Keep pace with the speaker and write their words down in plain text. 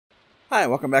Hi,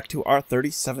 welcome back to our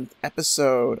 37th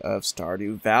episode of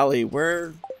Stardew Valley,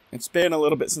 where it's been a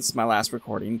little bit since my last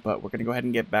recording, but we're going to go ahead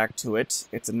and get back to it.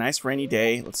 It's a nice rainy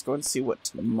day. Let's go and see what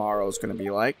tomorrow's going to be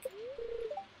like.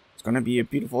 It's going to be a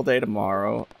beautiful day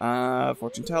tomorrow.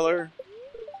 Fortune teller.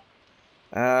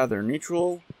 They're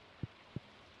neutral.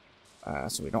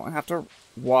 So we don't have to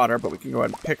water, but we can go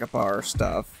ahead and pick up our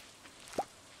stuff.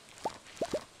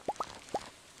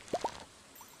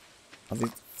 Oh,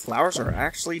 these flowers are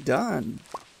actually done.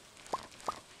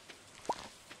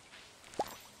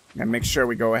 And make sure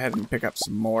we go ahead and pick up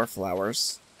some more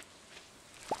flowers.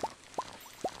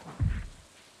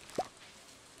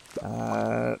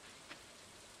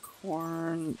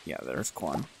 Corn. Yeah, there's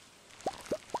corn.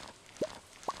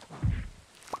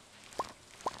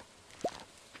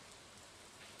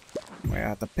 We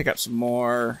have to pick up some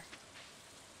more.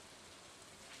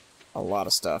 A lot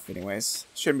of stuff, anyways.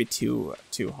 Shouldn't be too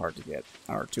hard to get,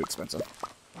 or too expensive.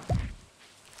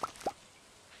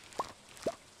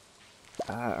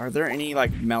 Are there any,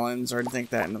 like, melons or anything like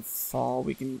that in the fall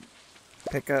we can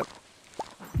pick up?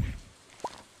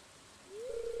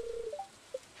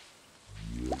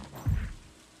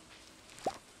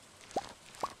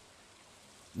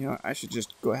 You know, I should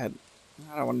just go ahead.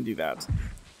 I don't want to do that.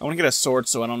 I want to get a sword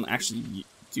so I don't actually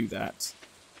do that.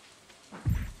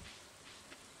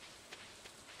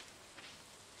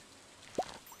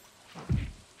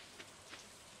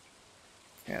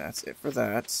 Okay, that's it for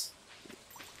that.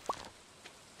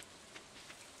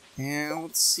 And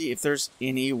let's see if there's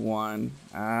anyone.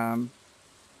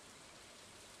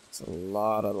 It's a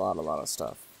lot of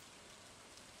stuff.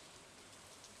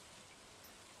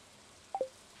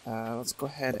 Let's go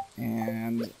ahead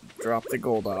and drop the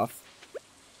gold off.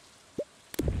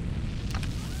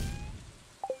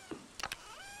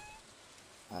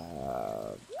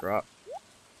 Drop.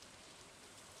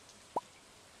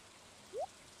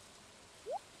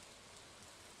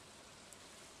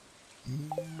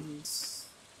 And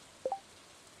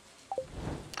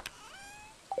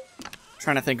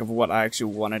trying to think of what I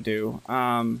actually want to do.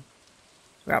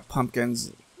 We got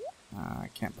pumpkins. I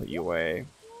can't put you away.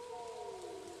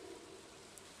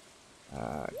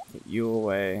 Put you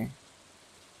away.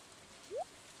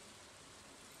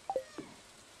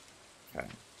 Okay.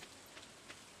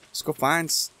 Let's go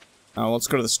find. Oh, let's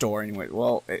go to the store anyway.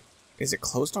 Well, is it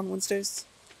closed on Wednesdays?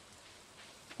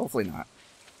 Hopefully not.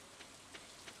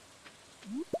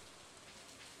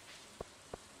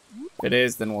 If it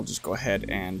is, then we'll just go ahead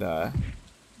and go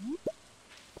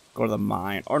to the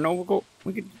mine. Or no,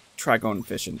 we could try going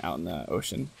fishing out in the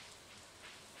ocean.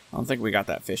 I don't think we got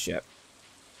that fish yet.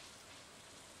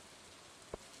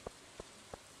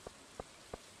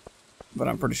 But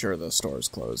I'm pretty sure the store is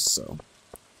closed, so.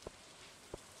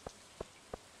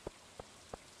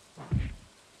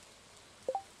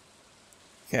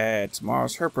 Okay,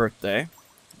 tomorrow's her birthday.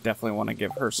 Definitely want to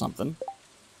give her something.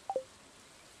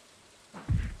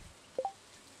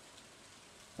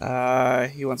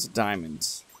 He wants a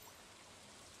diamond.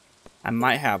 I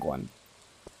might have one.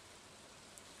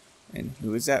 And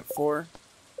who is that for?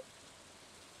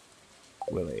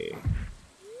 Willie.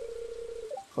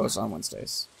 Close on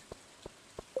Wednesdays.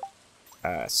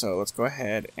 So let's go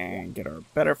ahead and get our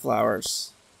better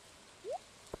flowers.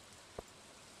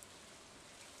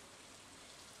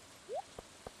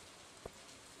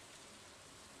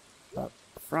 Up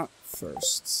front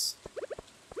first.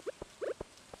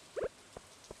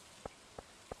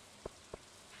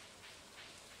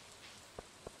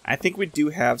 I think we do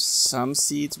have some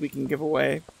seeds we can give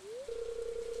away.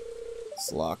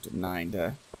 It's locked at 9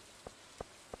 to...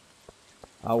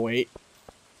 I'll wait.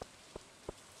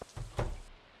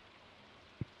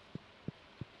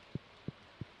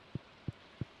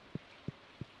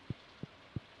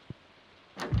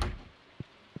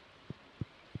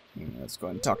 Let's go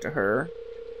ahead and talk to her.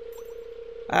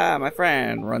 My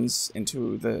friend runs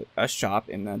into a shop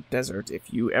in the desert.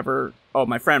 If you ever... Oh,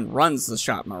 my friend runs the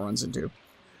shop, not runs into...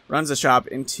 Runs a shop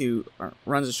in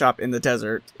the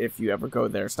desert. If you ever go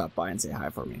there, stop by and say hi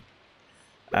for me.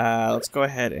 Let's go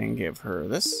ahead and give her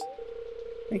this.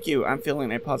 Thank you. I'm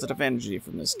feeling a positive energy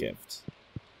from this gift.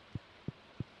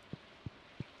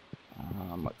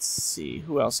 Let's see.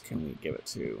 Who else can we give it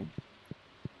to?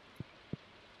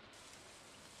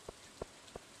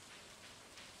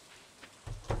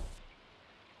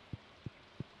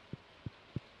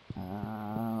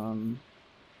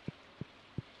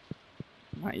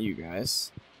 Not you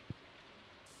guys.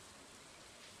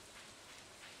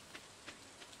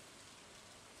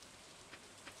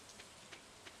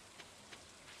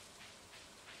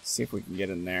 See if we can get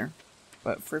in there.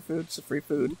 But free food's free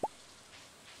food.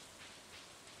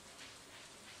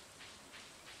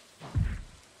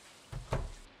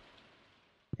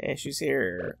 Hey, she's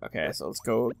here. Okay, so let's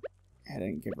go ahead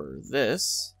and give her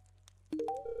this.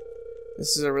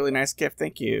 This is a really nice gift,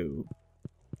 thank you.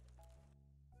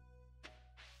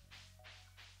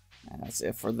 And that's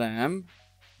it for them.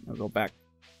 We'll go back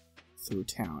through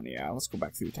town. Yeah, let's go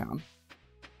back through town.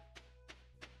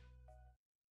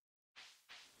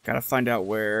 Gotta find out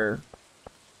where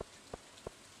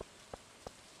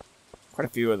quite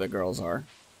a few of the girls are.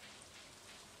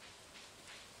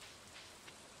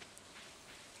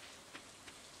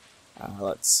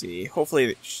 Let's see.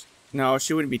 Hopefully, no,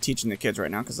 she wouldn't be teaching the kids right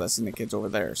now because I've seen the kids over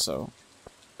there, so.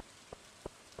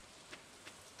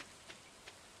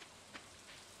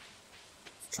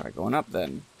 Let's try going up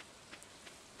then.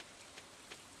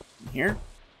 Here?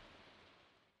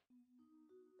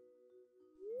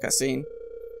 Cutscene.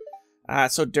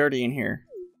 It's so dirty in here.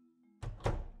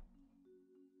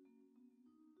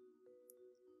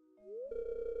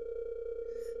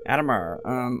 Adamar,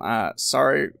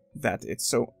 sorry that it's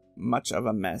so much of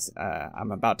a mess.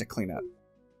 I'm about to clean up.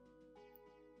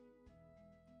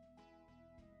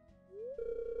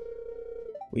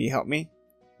 Will you help me?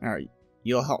 Or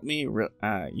you'll help me?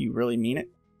 You really mean it?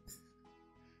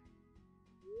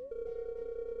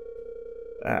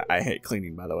 I hate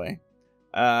cleaning, by the way.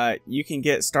 You can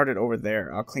get started over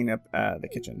there. I'll clean up the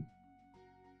kitchen.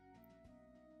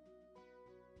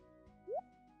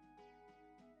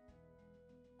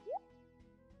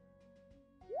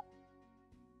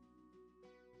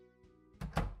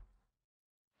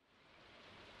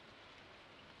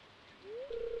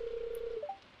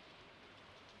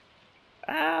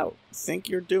 Ow! Think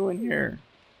you're doing here?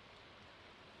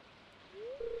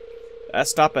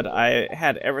 Stop it. I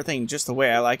had everything just the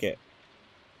way I like it.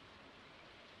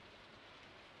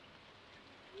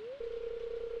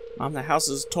 Mom, the house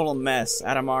is a total mess.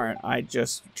 Adamar and I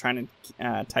just trying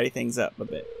to tidy things up a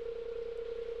bit.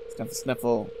 Sniffle,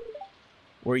 sniffle.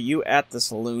 Were you at the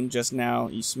saloon just now?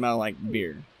 You smell like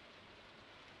beer.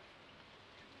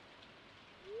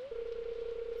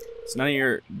 It's none of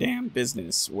your damn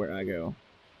business where I go.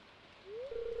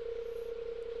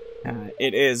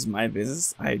 It is my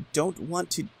business. I don't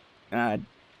want you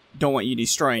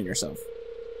destroying yourself.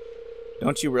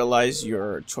 Don't you realize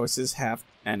your choices have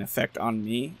an effect on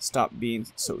me? Stop being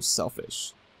so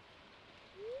selfish.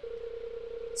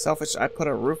 Selfish? I put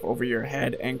a roof over your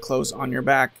head and clothes on your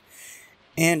back.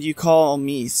 And you call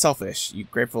me selfish, you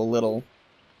grateful little...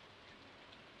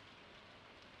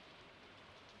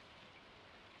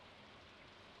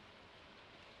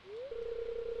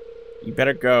 You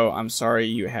better go. I'm sorry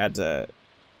you had to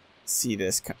see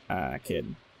this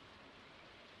kid.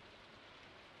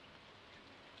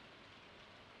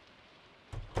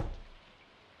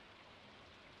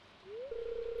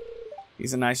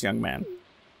 He's a nice young man.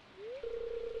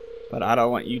 But I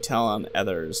don't want you telling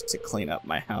others to clean up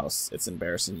my house. It's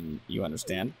embarrassing, you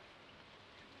understand?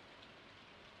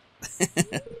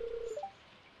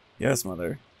 Yes,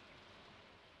 mother.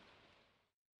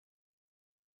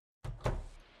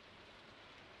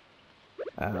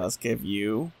 Let's give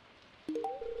you...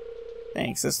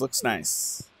 Thanks, this looks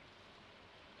nice.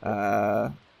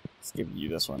 Let's give you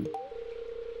this one.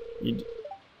 You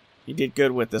did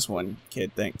good with this one,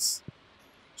 kid, thanks.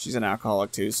 She's an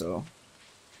alcoholic too, so...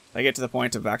 If I get to the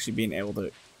point of actually being able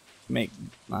to make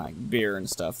beer and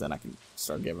stuff, then I can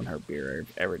start giving her beer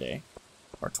every day.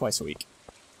 Or twice a week.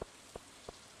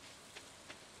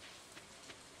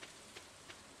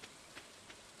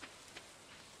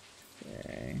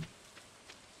 Okay.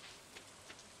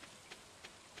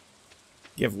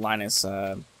 Give Linus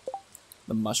the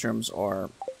mushrooms or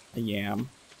a yam.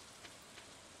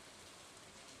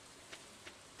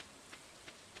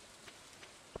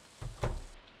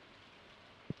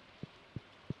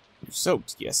 You're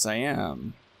soaked. Yes, I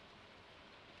am.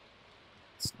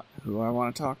 It's not who I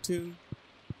want to talk to.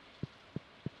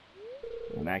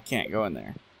 And I can't go in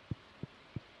there.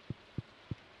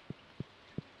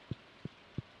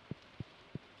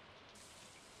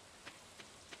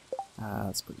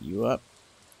 Let's put you up.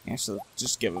 Actually,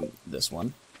 just give him this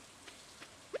one.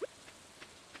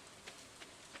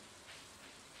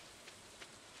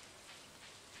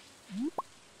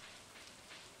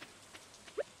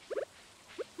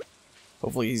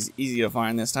 Hopefully he's easy to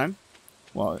find this time.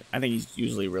 Well, I think he's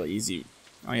usually really easy.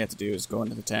 All you have to do is go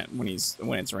into the tent when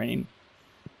it's raining.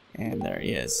 And there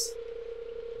he is.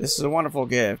 This is a wonderful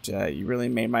gift. You really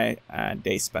made my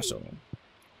day special.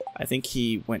 I think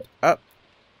he went up.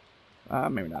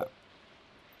 Maybe not.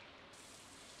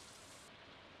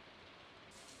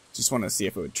 Just wanted to see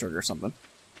if it would trigger something.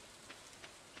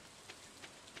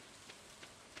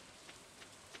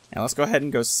 Now let's go ahead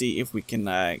and go see if we can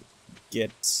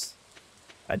get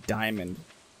a diamond.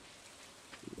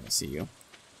 I see you.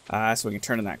 So we can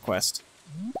turn in that quest.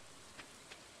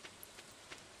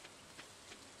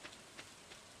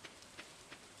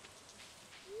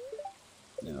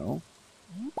 No.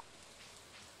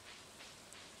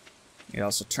 You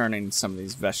also turn in some of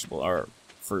these vegetable or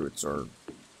fruits or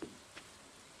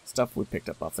stuff we picked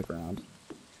up off the ground.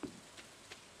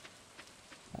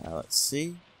 Let's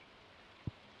see.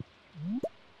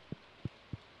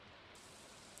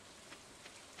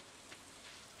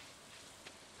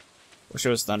 Wish it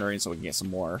was thundering so we can get some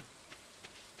more.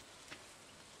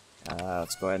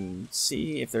 Let's go ahead and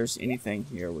see if there's anything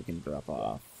here we can drop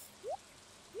off.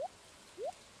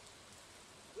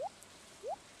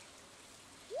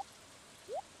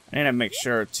 I need to make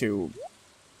sure to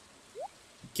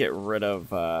get rid of,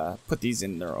 put these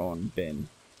in their own bin.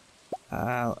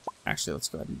 Actually, let's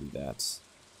go ahead and do that.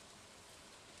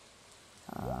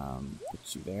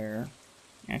 Put you there.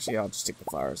 Actually, I'll just take the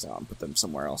flowers out and put them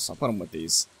somewhere else. I'll put them with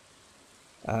these.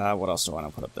 What else do I want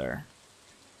to put up there?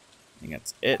 I think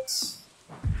that's it.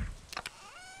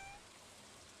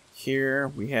 Here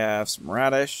we have some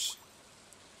radish.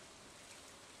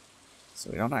 So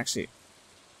we don't actually...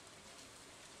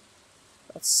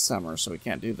 That's summer, so we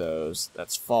can't do those.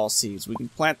 That's fall seeds. We can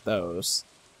plant those.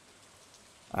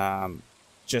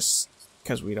 Just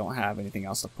because we don't have anything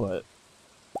else to put.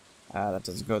 That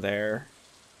doesn't go there.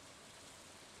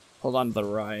 Hold on to the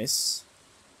rice.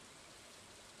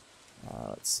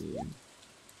 Let's see.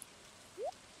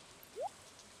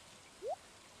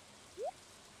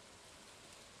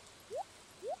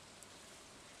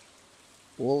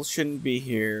 Wool shouldn't be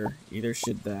here. Either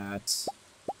should that.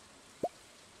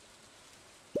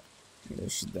 Either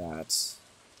should that.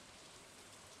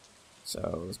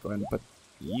 So let's go ahead and put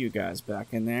you guys back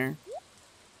in there.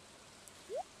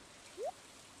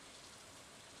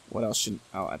 What else should...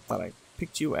 Oh, I thought I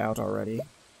picked you out already.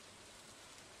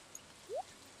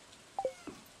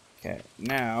 Okay,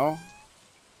 now...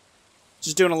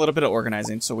 Just doing a little bit of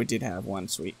organizing, so we did have one,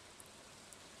 sweet.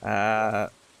 No,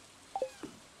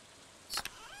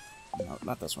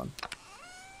 not this one.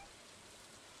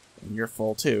 And you're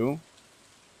full too.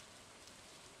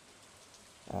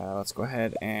 Let's go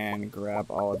ahead and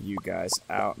grab all of you guys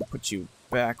out and put you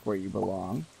back where you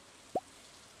belong.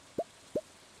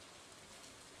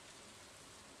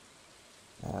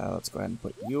 Let's go ahead and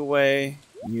put you away.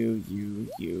 You.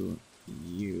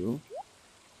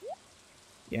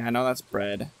 Yeah, I know that's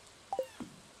bread.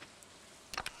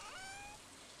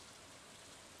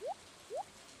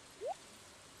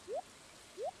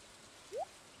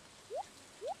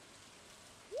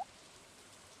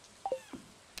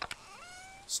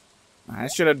 I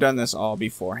should have done this all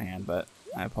beforehand, but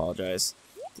I apologize.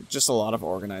 Just a lot of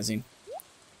organizing.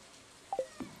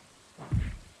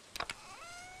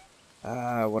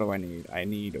 What do I need? I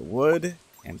need wood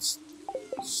and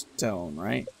stone,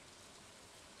 right?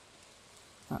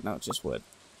 Oh, no, it's just wood.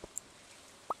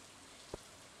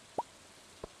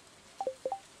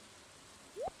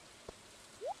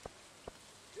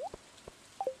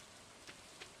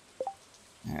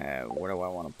 Where do I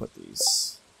want to put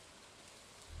these?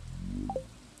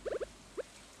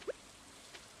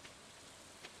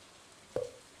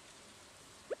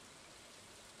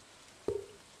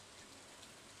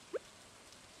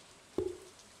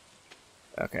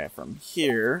 Okay, from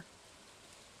here.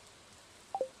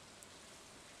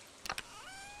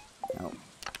 Nope.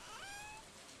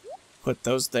 Put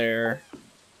those there.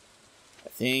 I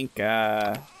think,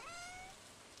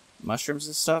 mushrooms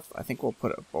and stuff, I think we'll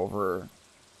put it over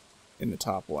in the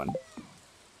top one.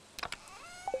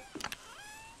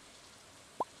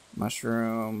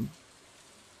 Mushroom.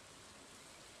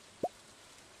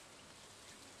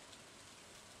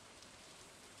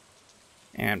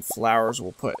 And flowers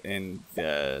we'll put in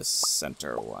the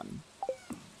center one.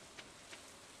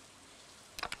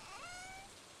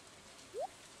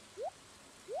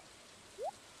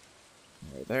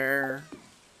 There.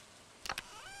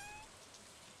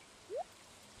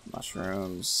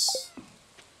 Mushrooms.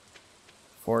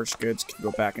 Foraged goods can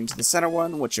go back into the center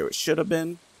one, which it should have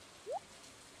been.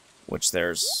 Which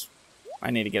there's...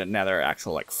 I need to get another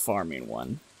actual, like, farming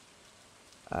one.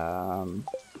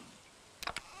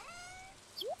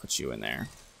 Put you in there.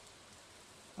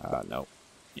 Nope.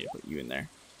 Yeah, put you in there.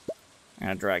 I'm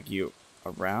gonna drag you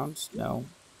around. No.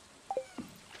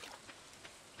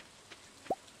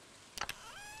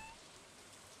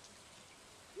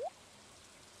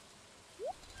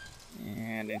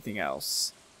 And anything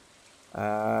else? We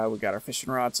got our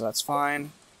fishing rod, so that's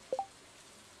fine.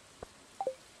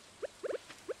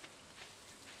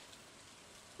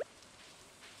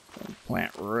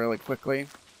 Plant really quickly.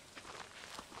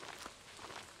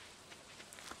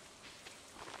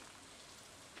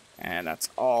 And that's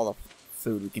all the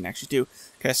food we can actually do.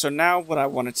 Okay, so now what I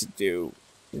wanted to do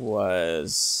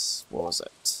was... What was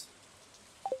it?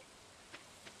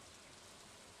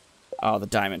 Oh, the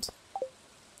diamond.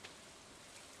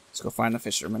 Let's go find the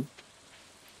fisherman.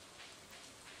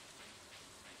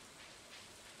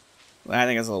 I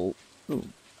think it's a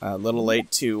little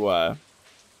late to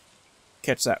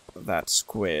catch that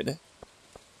squid.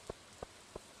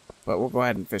 But we'll go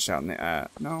ahead and fish out in the...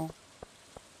 no.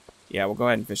 Yeah, we'll go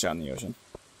ahead and fish out in the ocean.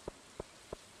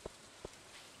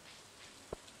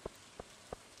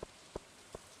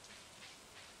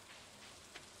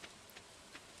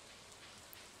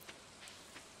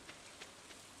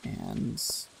 And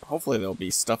hopefully there'll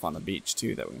be stuff on the beach,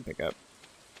 too, that we can pick up.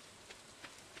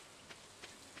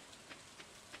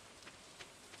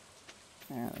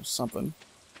 Yeah, there's something.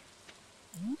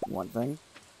 One thing.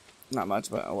 Not much,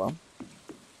 but oh well.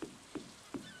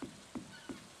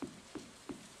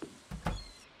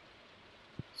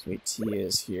 Sweet tea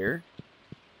is here.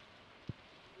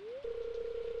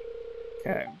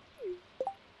 Okay.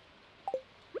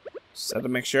 Just had to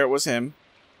make sure it was him.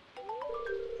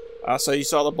 So you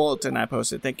saw the bulletin I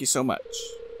posted. Thank you so much.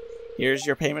 Here's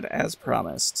your payment as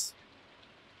promised.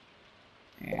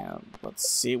 And let's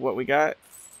see what we got.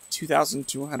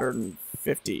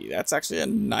 2,250. That's actually a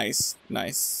nice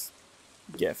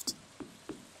gift.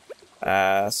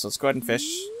 So let's go ahead and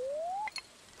fish.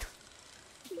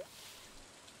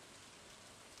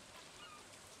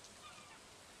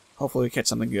 Hopefully we catch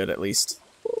something good at least.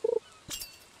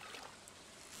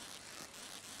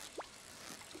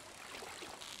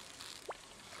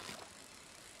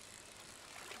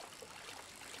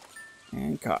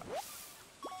 And caught.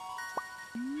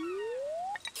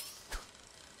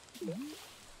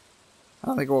 I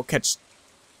don't think we'll catch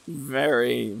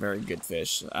very good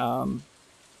fish.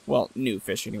 Well, new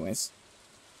fish anyways.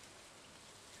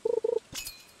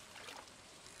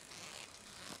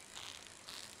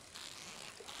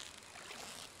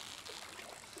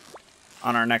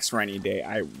 On our next rainy day,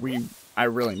 I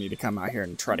really need to come out here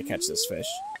and try to catch this fish.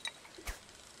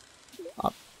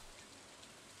 I'll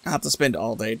have to spend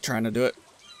all day trying to do it.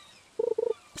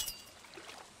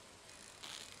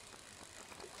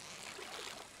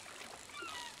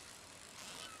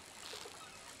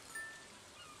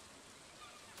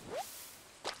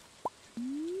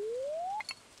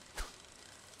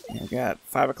 We got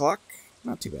 5 o'clock.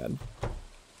 Not too bad.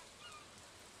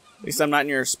 At least I'm not in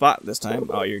your spot this time.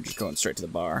 Oh, you're just going straight to the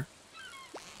bar.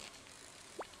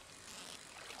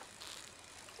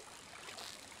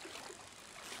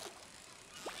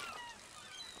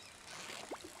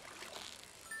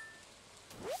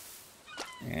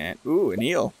 And, ooh, an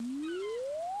eel.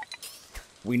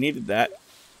 We needed that.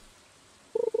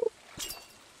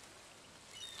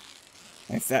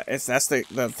 If that's the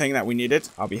thing that we needed,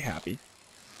 I'll be happy.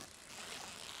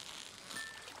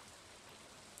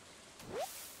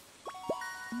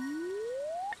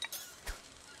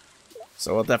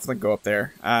 So we'll definitely go up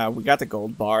there. We got the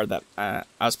gold bar that I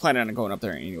was planning on going up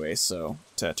there anyway, so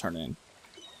to turn in.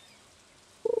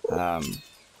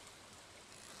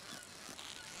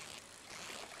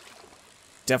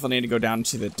 Definitely need to go down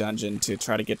to the dungeon to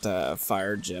try to get the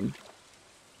fire gem.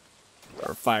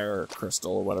 Or fire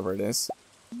crystal, or whatever it is.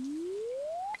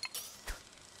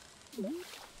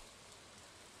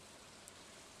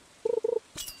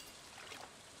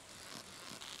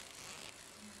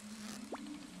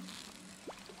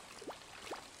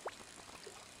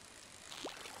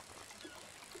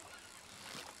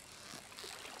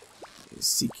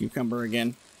 Sea cucumber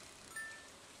again.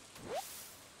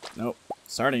 Nope.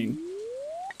 Sardine.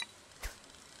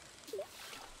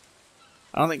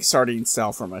 I don't think sardines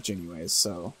sell for much anyways,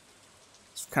 so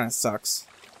it kind of sucks.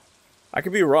 I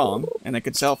could be wrong, and they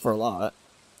could sell for a lot.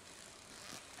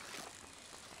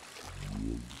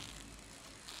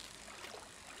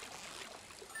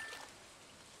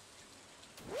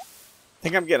 I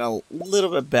think I'm getting a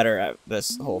little bit better at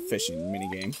this whole fishing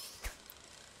minigame,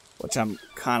 which I'm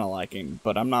kind of liking,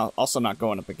 but I'm also not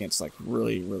going up against like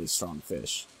really strong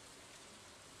fish.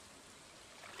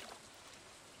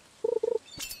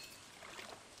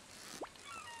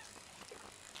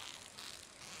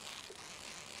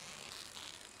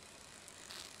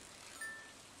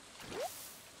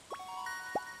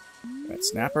 Red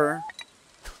snapper.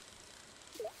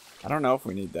 I don't know if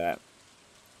we need that.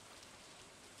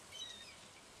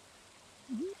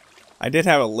 I did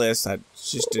have a list, I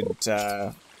just didn't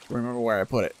remember where I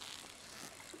put it.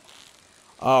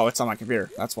 Oh, it's on my computer,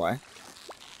 that's why.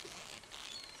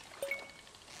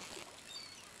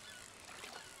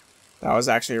 That was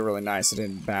actually really nice, it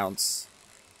didn't bounce.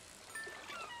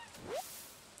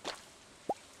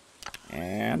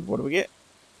 And what do we get?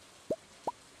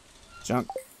 junk.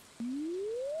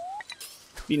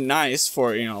 Be nice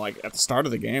for, you know, like at the start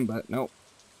of the game, but nope.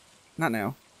 Not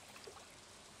now.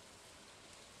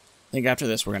 I think after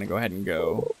this we're gonna go ahead and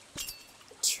go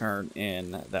turn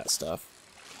in that stuff.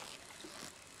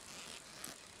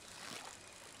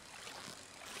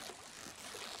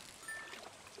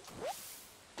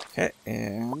 Okay,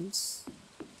 and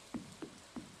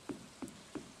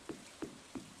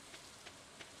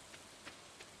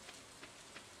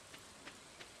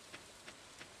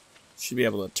should be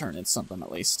able to turn in something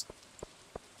at least.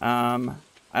 I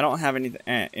don't have any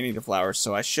of the flowers,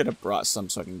 so I should have brought some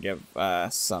so I can give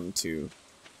some to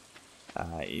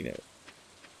either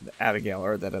Abigail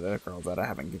or that other girl that I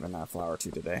haven't given that flower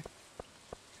to today.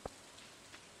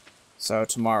 So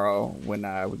tomorrow, when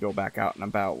we go back out and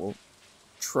about, we'll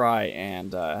try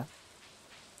and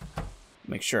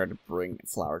make sure to bring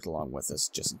flowers along with us,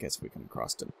 just in case we come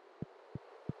across them.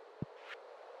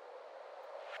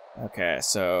 Okay,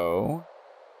 so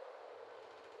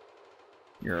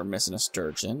you're missing a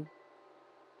sturgeon.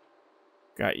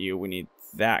 Got you. We need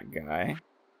that guy.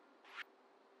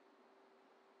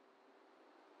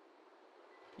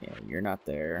 Yeah, you're not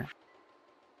there.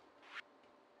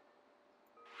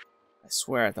 I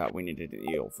swear I thought we needed an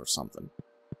eel for something.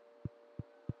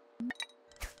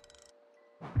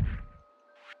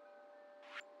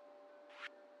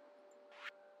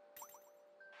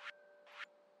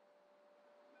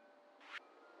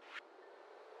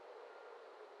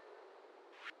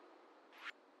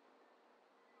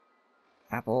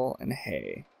 Apple and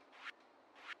hay.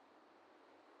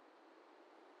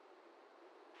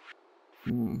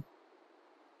 I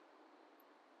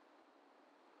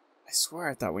swear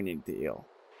I thought we needed the eel.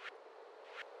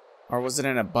 Or was it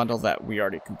in a bundle that we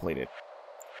already completed?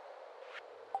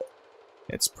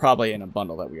 It's probably in a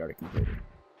bundle that we already completed.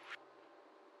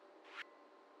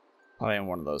 Probably in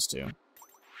one of those two.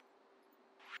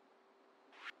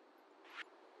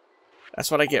 That's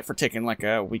what I get for taking like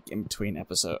a week in between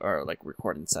episode or like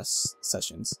recording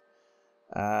sessions.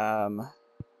 Yeah,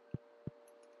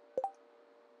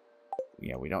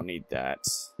 we don't need that.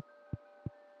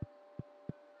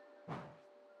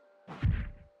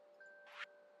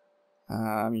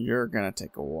 You're gonna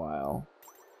take a while.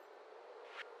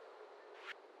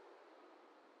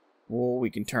 Well, we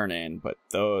can turn in, but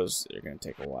those are gonna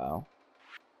take a while.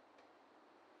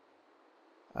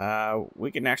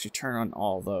 We can actually turn on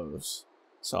all those.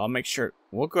 So I'll make sure,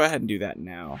 we'll go ahead and do that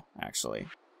now, actually.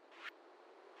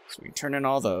 So we can turn in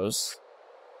all those.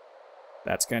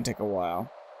 That's gonna take a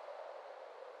while.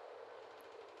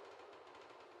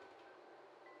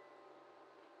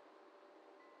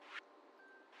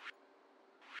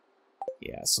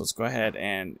 Yeah, so let's go ahead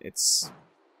and it's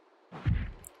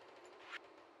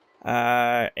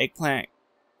eggplant,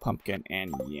 pumpkin,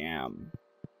 and yam.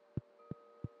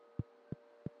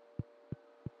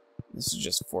 This is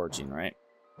just foraging, right?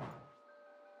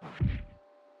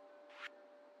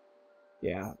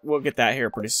 Yeah, we'll get that here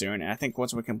pretty soon. And I think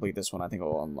once we complete this one, I think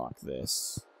we'll unlock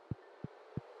this.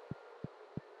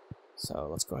 So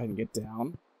let's go ahead and get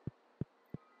down.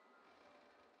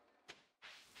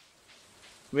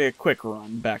 It'll be a quick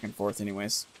run back and forth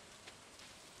anyways.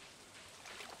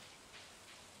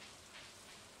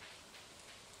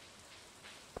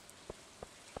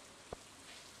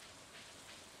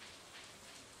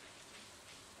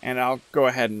 And I'll go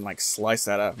ahead and like slice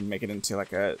that up and make it into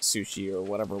like a sushi or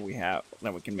whatever we have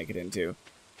that we can make it into.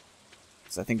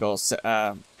 So I think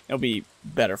it'll be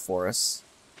better for us.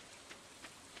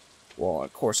 Well,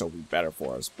 of course it'll be better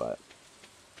for us, but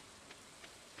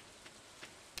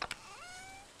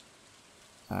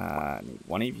I need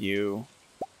one of you,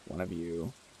 one of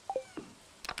you,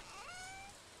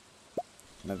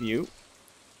 one of you.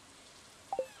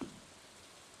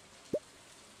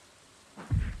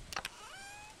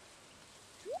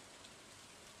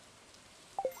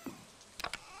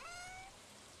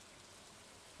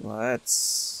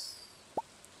 Let's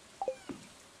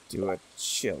do a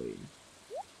chili.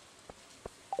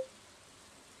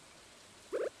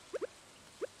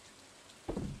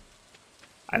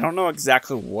 I don't know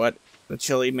exactly what the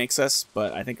chili makes us,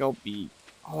 but I think it'll be...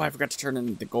 Oh, I forgot to turn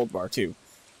in the gold bar too.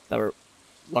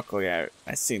 Luckily, I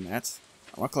seen that.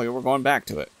 Luckily, we're going back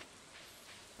to it.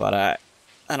 But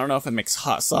I don't know if it makes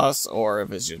hot sauce or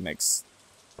if it just makes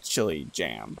chili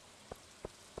jam.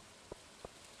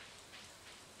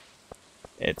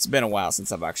 It's been a while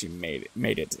since I've actually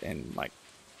made it in like,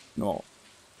 well,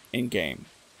 in game.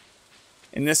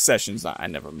 In this session's I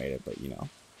never made it, but you know.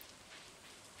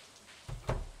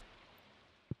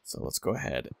 So let's go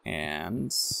ahead and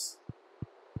this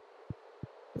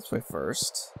way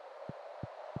first.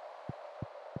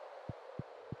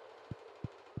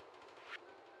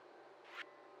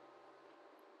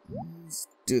 Let's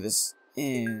do this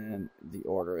in the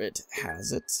order it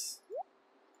has it.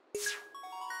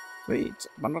 Sweet.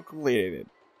 Bundle completed.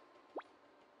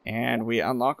 And we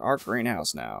unlock our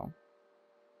greenhouse now.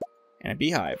 And a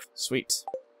beehive. Sweet.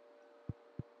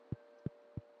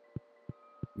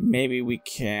 Maybe we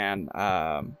can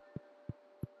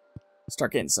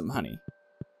start getting some honey.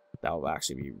 That will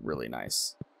actually be really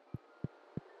nice.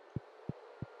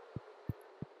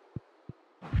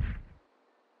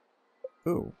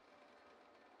 Ooh.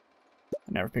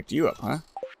 I never picked you up,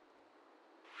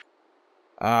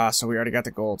 huh? So we already got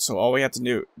the gold. So all we have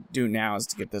to do now is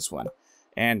to get this one.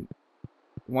 And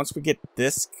once we get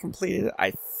this completed,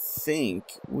 I think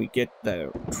we get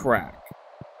the track.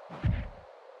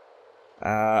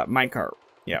 Minecart.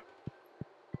 Yep.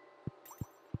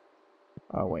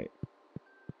 Oh, wait.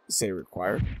 Say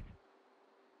required?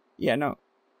 Yeah, no.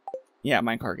 Yeah,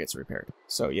 minecart gets repaired.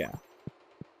 So, yeah.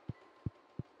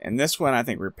 And this one, I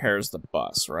think, repairs the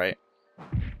bus, right?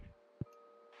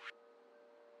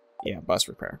 Yeah, bus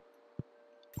repair.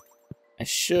 I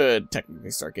should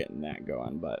technically start getting that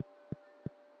going, but...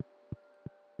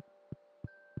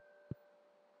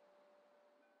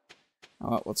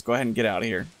 Oh, let's go ahead and get out of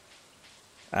here.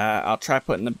 I'll try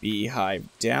putting the beehive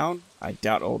down. I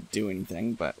doubt it'll do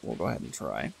anything, but we'll go ahead and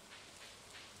try.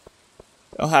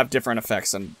 It'll have different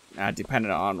effects on,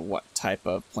 depending on what type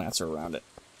of plants are around it.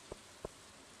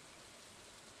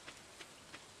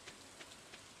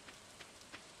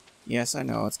 Yes, I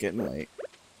know, it's getting late.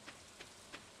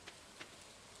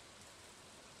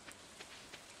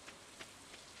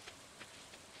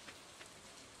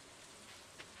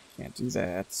 Can't do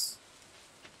that.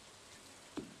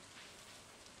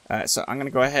 So I'm going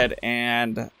to go ahead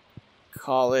and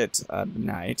call it a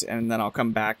night, and then I'll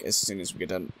come back as soon as we get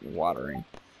done watering.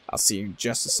 I'll see you in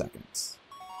just a second.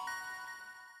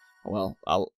 Well,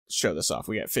 I'll show this off.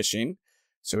 We got fishing,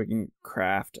 so we can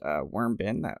craft a worm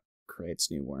bin that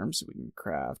creates new worms. We can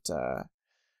craft a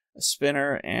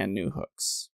spinner and new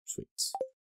hooks. Sweet.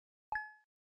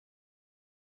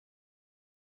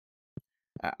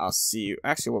 I'll see you.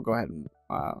 Actually, we'll go ahead and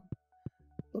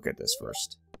look at this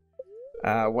first.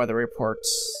 Weather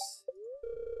reports.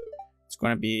 It's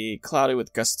going to be cloudy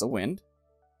with gusts of wind.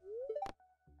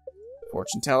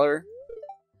 Fortune teller.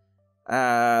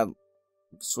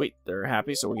 Sweet, they're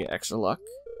happy, so we get extra luck.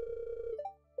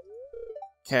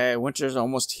 Okay, winter's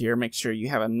almost here. Make sure you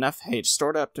have enough hay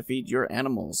stored up to feed your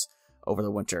animals over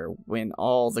the winter. When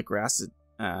all the grass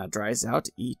dries out,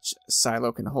 each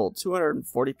silo can hold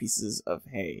 240 pieces of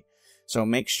hay. So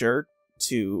make sure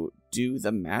to do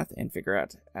the math and figure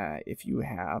out if you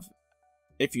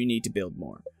need to build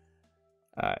more.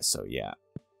 So yeah,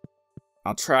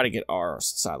 I'll try to get our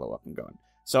silo up and going.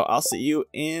 So I'll see you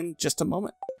in just a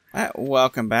moment.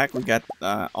 Welcome back. We got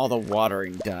all the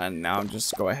watering done. Now I'm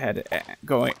just I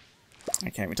can't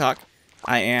even talk.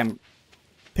 I am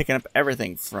picking up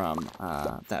everything from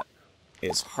that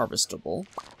is harvestable.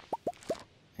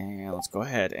 And let's go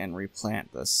ahead and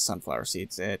replant the sunflower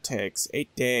seeds. It takes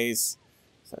 8 days.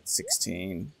 So that's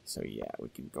 16. So yeah, we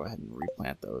can go ahead and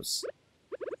replant those.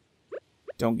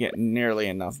 Don't get nearly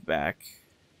enough back.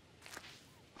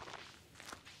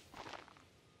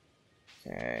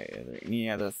 Okay, are there any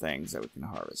other things that we can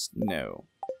harvest? No.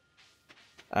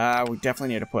 We definitely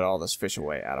need to put all this fish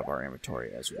away out of our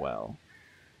inventory as well.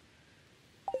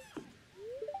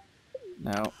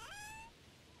 No.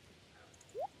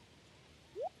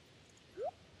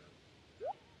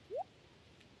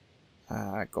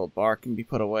 Gold bar can be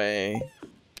put away.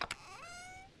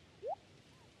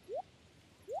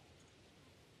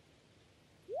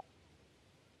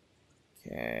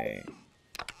 Okay.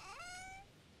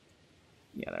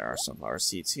 Yeah, there are sunflower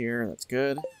seeds here. That's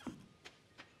good.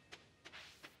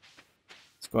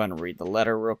 Let's go ahead and read the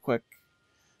letter real quick.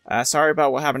 Sorry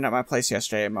about what happened at my place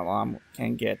yesterday. My mom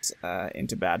can get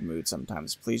into bad mood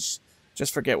sometimes. Please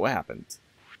just forget what happened.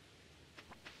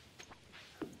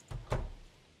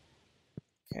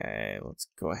 Okay, let's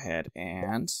go ahead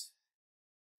and...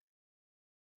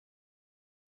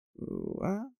 Ooh,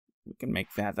 we can make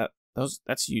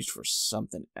that's used for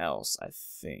something else, I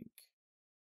think.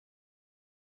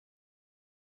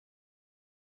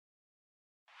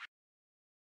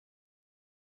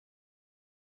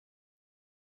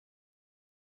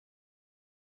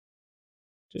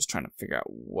 Just trying to figure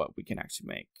out what we can actually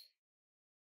make.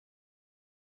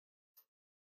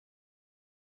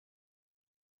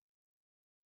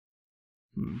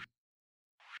 I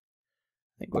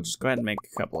think we'll just go ahead and make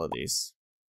a couple of these.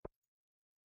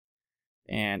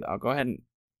 And I'll go ahead and,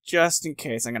 just in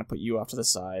case, I'm going to put you off to the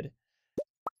side.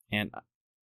 And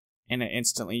it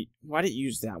instantly... Why did you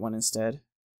use that one instead?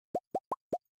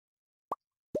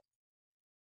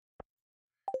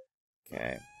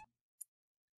 Okay.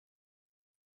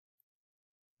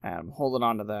 I'm holding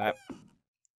on to that. At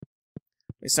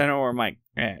least I know where my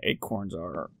acorns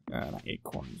are. Not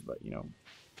acorns, but you know.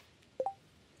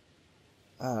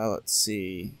 Let's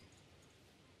see.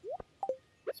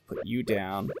 Let's put you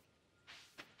down.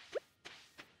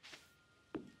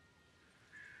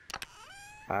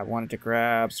 I wanted to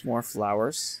grab some more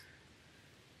flowers.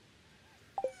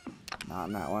 Not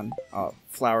in that one. Oh,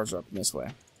 flowers are up this way.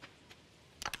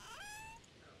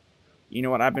 You know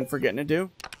what I've been forgetting to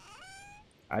do?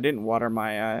 I didn't water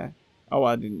my, oh,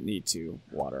 I didn't need to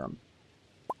water them.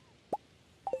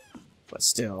 But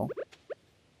still.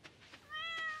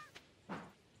 Oh,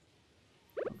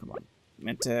 come on.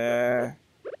 Meant to...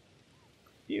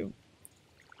 You.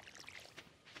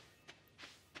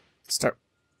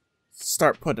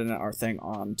 Start putting our thing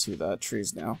onto the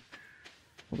trees now.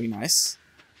 Will be nice.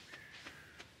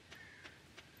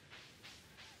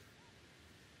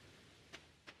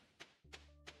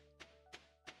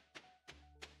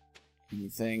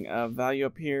 Anything of value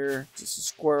up here? Just a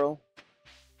squirrel.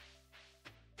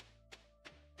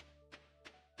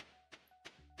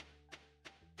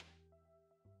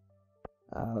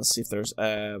 Let's see if there's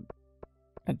a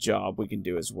job we can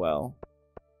do as well.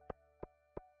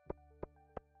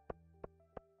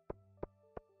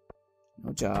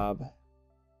 No job.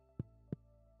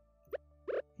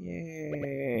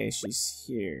 Yay, she's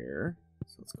here.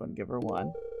 So let's go and give her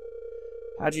one.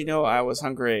 How'd you know I was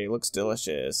hungry? Looks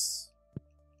delicious.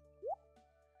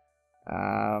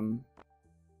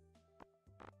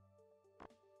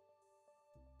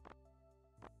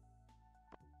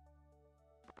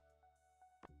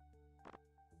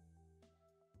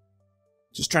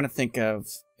 Just trying to think of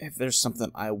if there's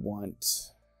something I want.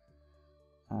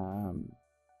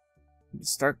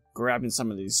 Start grabbing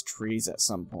some of these trees at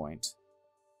some point,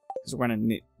 because we're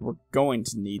going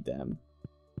to need them.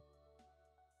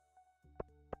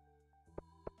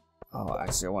 Oh,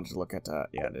 actually, I wanted to look at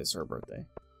yeah, it is her birthday.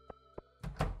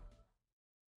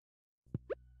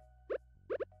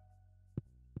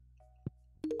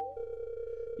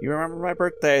 You remember my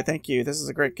birthday? Thank you. This is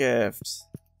a great gift.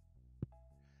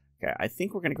 Okay, I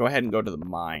think we're gonna go ahead and go to the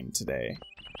mine today.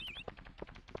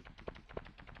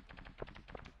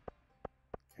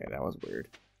 Okay, that was weird.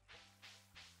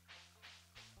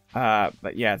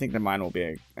 But yeah, I think the mine will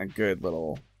be a good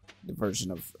little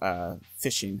diversion of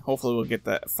fishing. Hopefully we'll get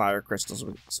the fire crystals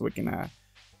so we can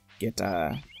get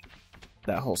that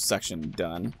whole section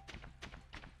done.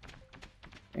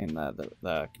 In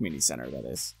the community center, that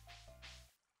is.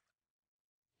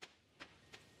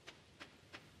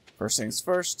 First things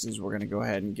first is we're gonna go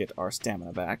ahead and get our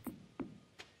stamina back.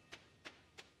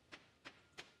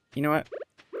 You know what?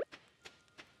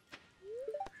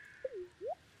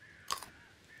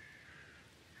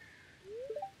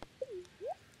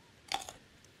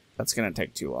 That's gonna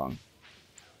take too long.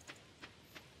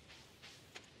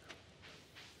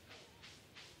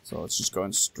 So let's just go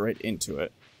straight into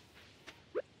it.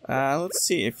 Let's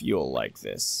see if you'll like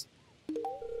this.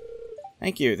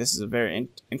 Thank you. This is a very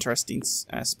interesting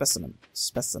specimen.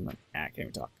 I can't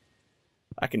even talk.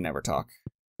 I can never talk.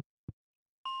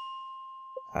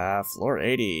 Floor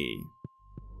 80.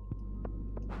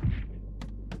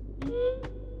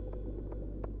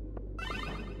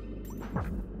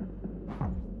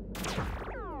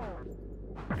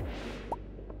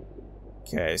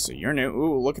 Okay, so you're new.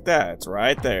 Ooh, look at that. It's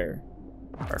right there.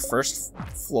 Our first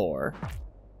floor.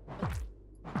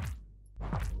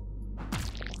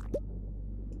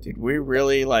 Did we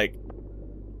really, like,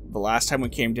 the last time we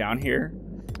came down here,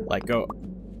 like, go,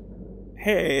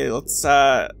 hey, let's,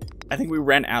 I think we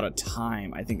ran out of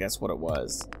time. I think that's what it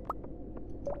was.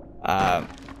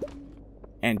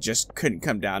 And just couldn't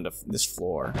come down to this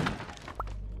floor.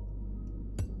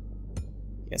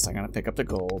 Yes, I'm gonna pick up the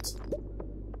gold.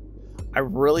 I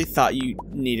really thought you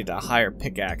needed a higher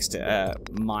pickaxe to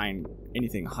mine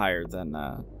anything higher than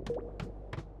the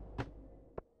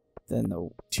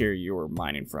tier you were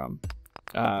mining from.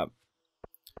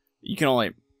 You can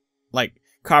only, like,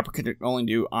 copper can only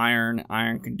do iron,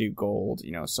 iron can do gold,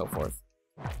 you know, so forth.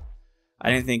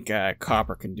 I didn't think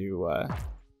copper can do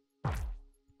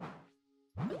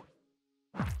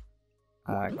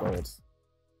gold.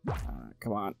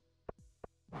 Come on.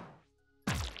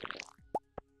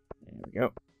 There we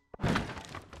go.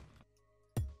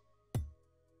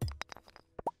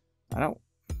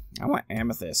 I want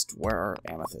amethyst. Where are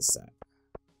amethysts at?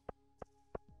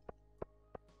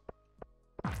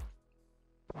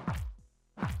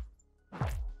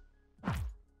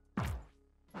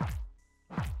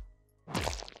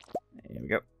 There we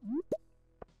go.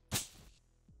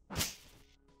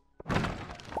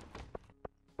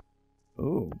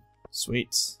 Ooh,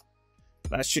 Sweet.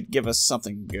 That should give us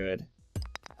something good.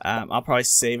 I'll probably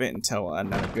save it until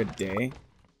another good day.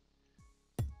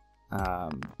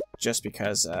 Just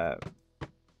because I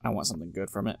want something good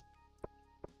from it.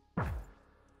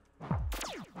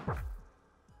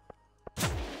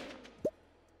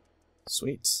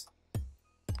 Sweet.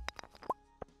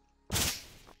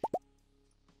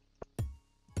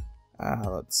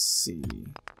 Let's see.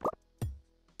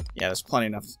 Yeah, there's plenty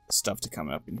enough stuff to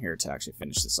come up in here to actually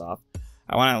finish this off.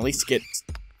 I want to at least get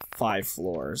 5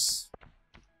 floors.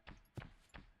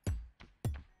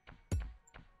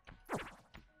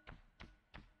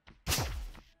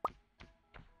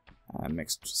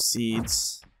 Mixed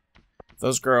seeds.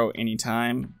 Those grow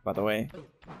anytime, by the way.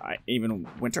 Even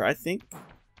winter, I think.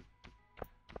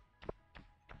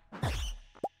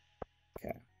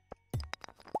 Okay.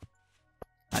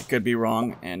 I could be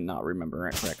wrong and not remember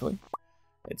it correctly.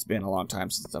 It's been a long time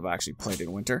since I've actually played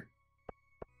in winter.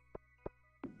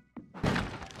 I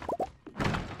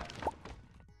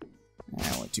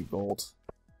only 2 gold.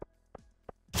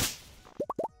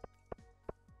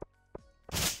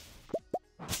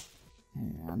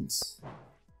 And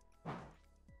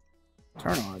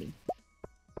turn already.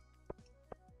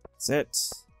 That's it.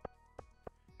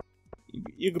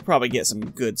 You could probably get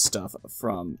some good stuff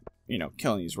from, you know,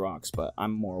 killing these rocks, but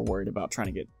I'm more worried about trying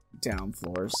to get down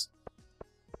floors.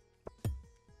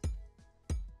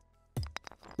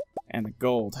 And the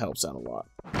gold helps out a lot.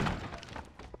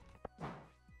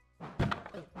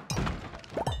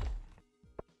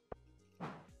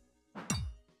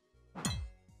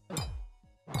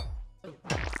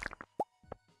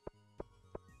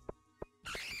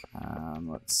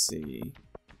 Let's see.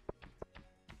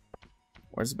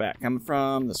 Where's the bat coming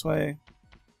from? This way.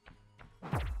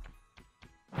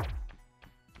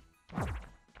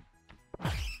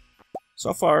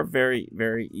 So far, very,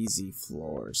 very easy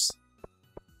floors.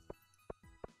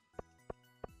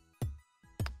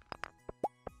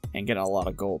 And getting a lot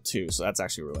of gold too, so that's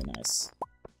actually really nice.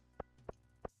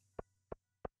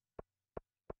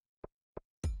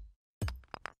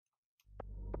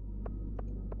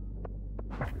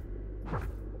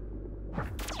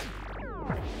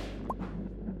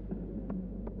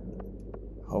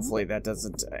 Hopefully that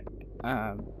doesn't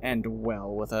end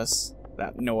well with us.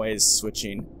 That noise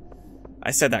switching. I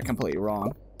said that completely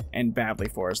wrong. And badly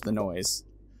for us, the noise.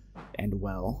 End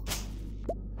well.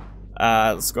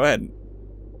 Let's go ahead and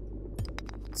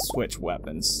switch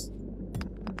weapons.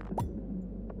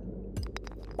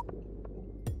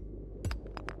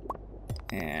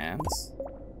 And...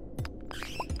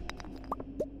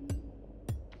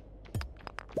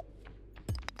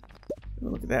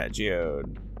 look at that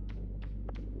geode.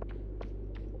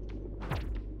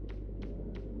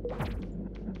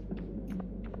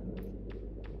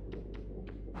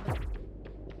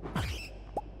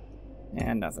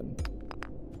 And nothing.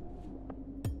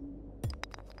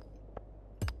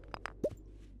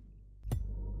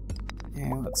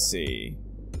 And let's see.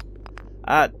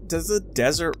 Does the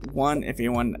desert one, if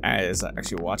anyone is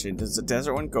actually watching, does the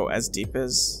desert one go as deep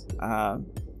as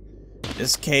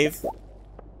this cave?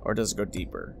 Or does it go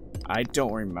deeper? I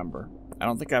don't remember. I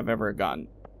don't think I've ever gotten...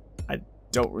 I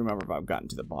don't remember if I've gotten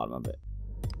to the bottom of it.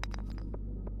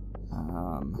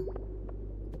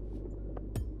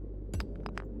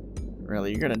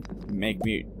 Really, you're gonna make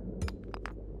me...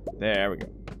 There we go.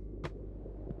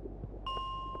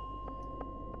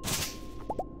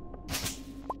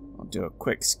 I'll do a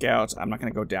quick scout. I'm not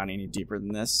gonna go down any deeper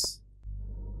than this.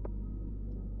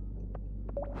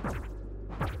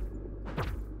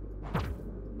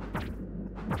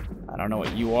 I don't know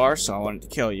what you are, so I wanted to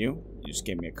kill you. You just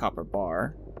gave me a copper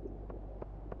bar.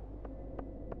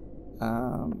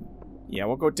 Yeah,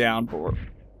 we'll go down, but we're...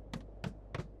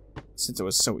 since it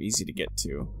was so easy to get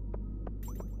to.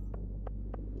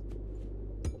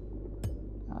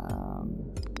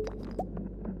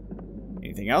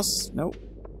 Anything else? Nope.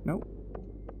 Nope.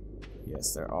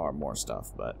 Yes, there are more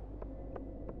stuff, but...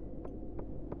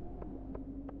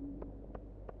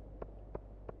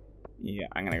 yeah,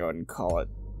 I'm gonna go ahead and call it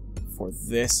for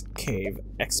this cave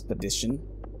expedition.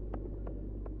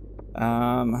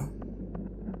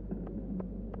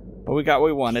 But we got what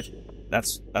we wanted.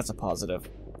 That's a positive.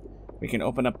 We can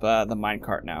open up the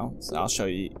minecart now, so I'll show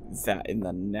you that in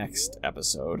the next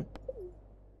episode.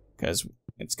 Because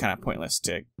it's kind of pointless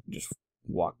to just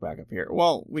walk back up here.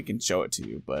 Well, we can show it to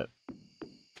you, but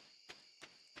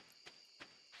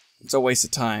it's a waste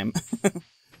of time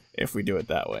if we do it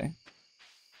that way.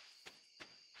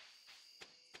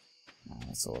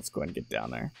 So let's go ahead and get down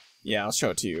there. Yeah, I'll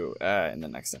show it to you in the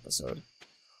next episode.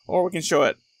 Or we can show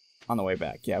it on the way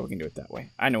back. Yeah, we can do it that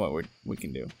way. I know what we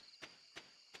can do.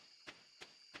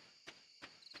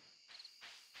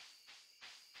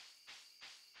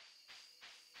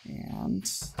 And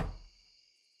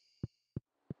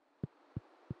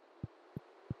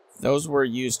those were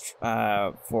used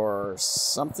for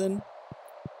something.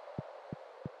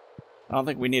 I don't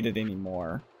think we needed any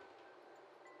more.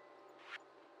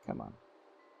 Come on.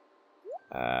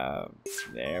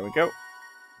 There we go.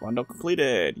 Bundle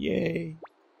completed. Yay.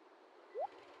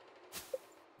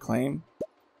 Claim.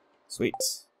 Sweet.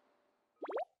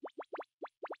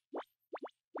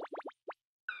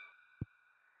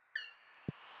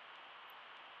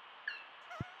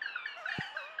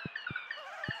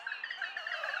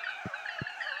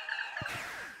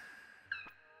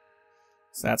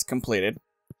 So that's completed.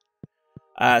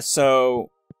 What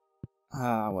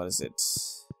is it?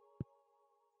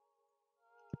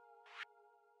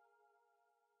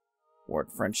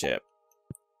 Ward friendship.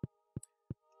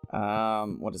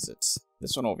 What is it?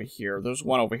 This one over here. There's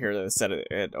one over here that said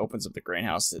it opens up the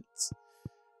greenhouse. It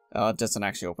doesn't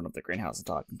actually open up the greenhouse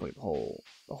until I complete the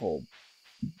whole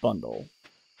bundle.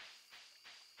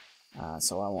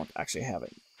 So I won't actually have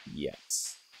it yet.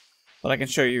 But I can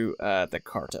show you the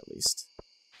cart at least.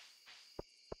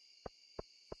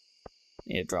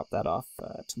 Need to drop that off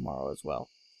tomorrow as well,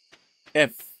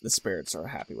 if the spirits are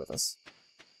happy with us.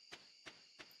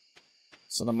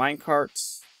 So the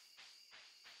minecart,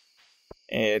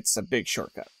 it's a big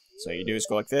shortcut. So you do is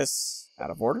go like this,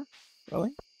 out of order,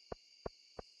 really?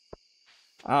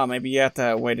 Oh, maybe you have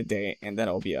to wait a day and then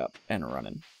it'll be up and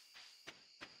running.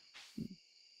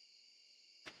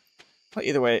 But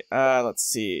either way, let's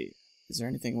see. Is there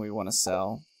anything we want to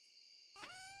sell?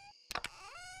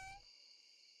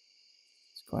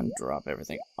 Let's go ahead and drop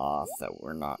everything off that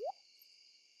we're not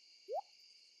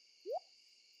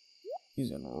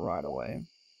using right away.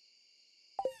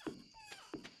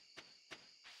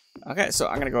 Okay, so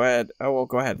I'm gonna go ahead. Oh, we'll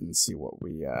go ahead and see what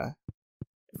we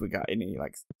if we got any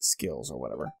like skills or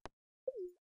whatever.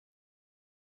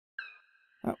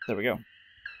 Oh, there we go.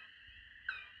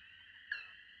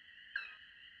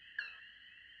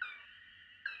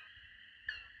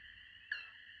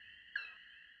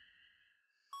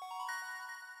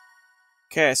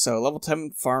 Okay, so level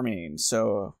 10 farming.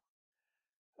 So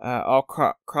all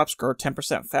crops grow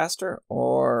 10% faster,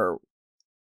 or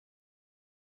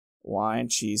wine,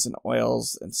 cheese, and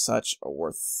oils and such are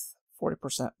worth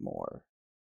 40% more.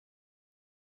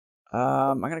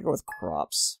 I'm gonna go with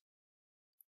crops.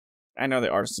 I know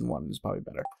the artisan one is probably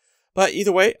better. But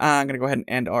either way, I'm gonna go ahead and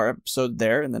end our episode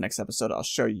there. In the next episode, I'll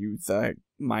show you the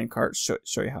minecart,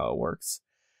 show you how it works.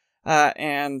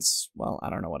 And, well, I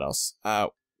don't know what else.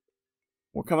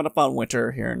 We're coming up on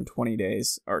winter here in 20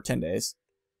 days, or 10 days.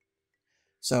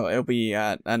 So it'll be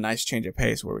a nice change of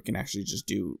pace where we can actually just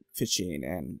do fishing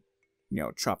and, you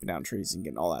know, chopping down trees and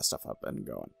getting all that stuff up and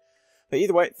going. But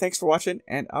either way, thanks for watching,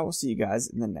 and I will see you guys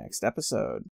in the next episode.